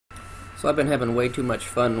So I've been having way too much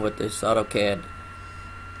fun with this Autocad,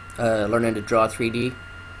 learning to draw 3D.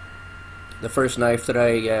 The first knife that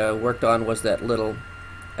I worked on was that little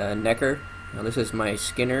necker. Now this is my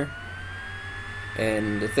Skinner,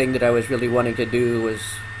 and the thing that I was really wanting to do was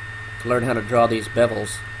to learn how to draw these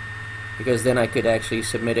bevels, because then I could actually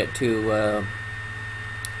submit it to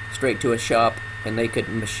straight to a shop and they could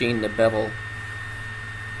machine the bevel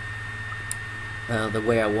the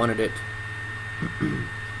way I wanted it.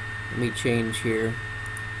 Let me change here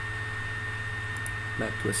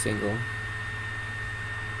back to a single.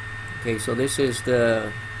 Okay, so this is the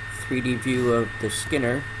 3D view of the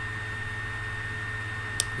Skinner.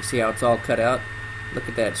 You see how it's all cut out? Look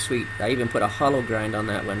at that, sweet. I even put a hollow grind on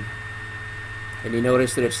that one. And you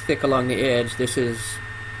notice that it's thick along the edge. This is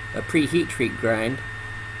a pre-heat treat grind.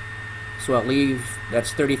 So I'll leave,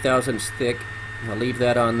 that's 30 thousandths thick. I'll leave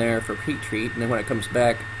that on there for heat treat, and then when it comes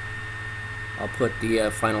back, I'll put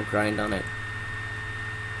the final grind on it.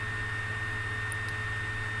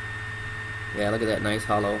 Yeah, look at that nice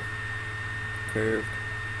hollow, curved.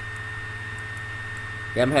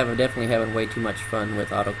 Yeah, I'm definitely having way too much fun with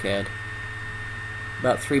Autocad.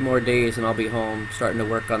 About 3 more days and I'll be home, starting to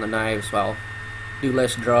work on the knives, so I'll do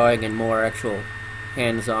less drawing and more actual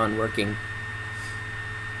hands-on working.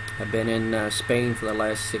 I've been in Spain for the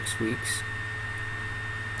last 6 weeks,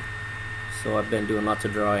 so I've been doing lots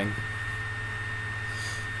of drawing.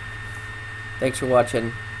 Thanks for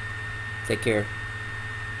watching. Take care.